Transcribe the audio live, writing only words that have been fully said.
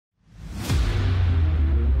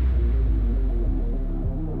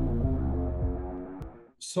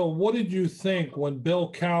So what did you think when Bill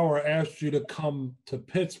Cowher asked you to come to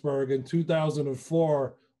Pittsburgh in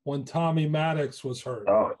 2004 when Tommy Maddox was hurt?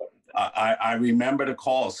 Oh, I remember the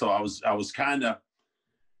call. So I was kind of,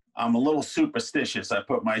 I'm a little superstitious. I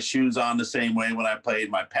put my shoes on the same way when I played,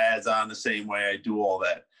 my pads on the same way. I do all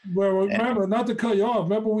that. Well, remember, not to cut you off,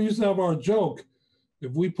 remember we used to have our joke.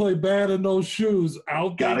 If we play bad in those shoes,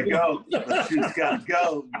 out gotta they go. The shoes gotta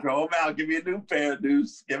go. Throw them out. Give me a new pair,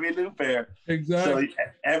 Deuce. Give me a new pair. Exactly. So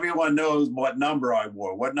everyone knows what number I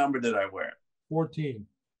wore. What number did I wear? 14.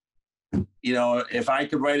 You know, if I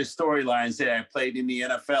could write a storyline and say I played in the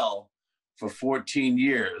NFL for 14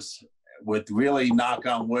 years with really, knock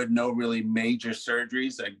on wood, no really major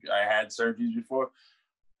surgeries. I had surgeries before.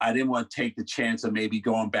 I didn't want to take the chance of maybe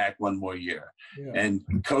going back one more year. Yeah.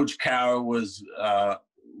 And Coach Cowher was,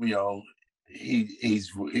 you know,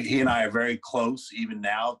 he and I are very close even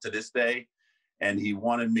now to this day. And he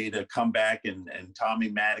wanted me to come back, and Tommy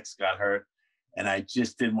Maddox got hurt. And I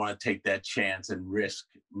just didn't want to take that chance and risk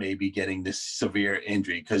maybe getting this severe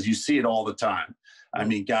injury, because you see it all the time. I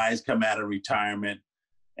mean, guys come out of retirement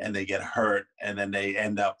and they get hurt, and then they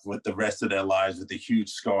end up with the rest of their lives with a huge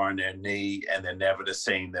scar on their knee, and they're never the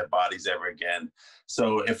same, their bodies ever again.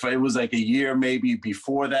 So if it was like a year maybe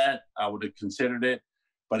before that, I would have considered it.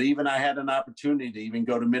 But even I had an opportunity to even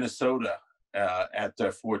go to Minnesota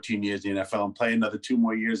after 14 years in the NFL and play another 2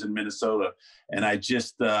 more years in Minnesota. And I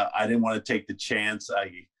just, I didn't want to take the chance. I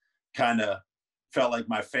kind of felt like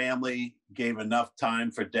my family gave enough time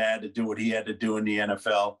for Dad to do what he had to do in the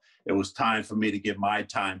NFL. It was time for me to give my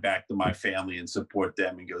time back to my family and support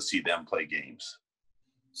them and go see them play games.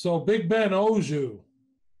 So Big Ben owes you.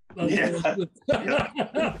 Yeah.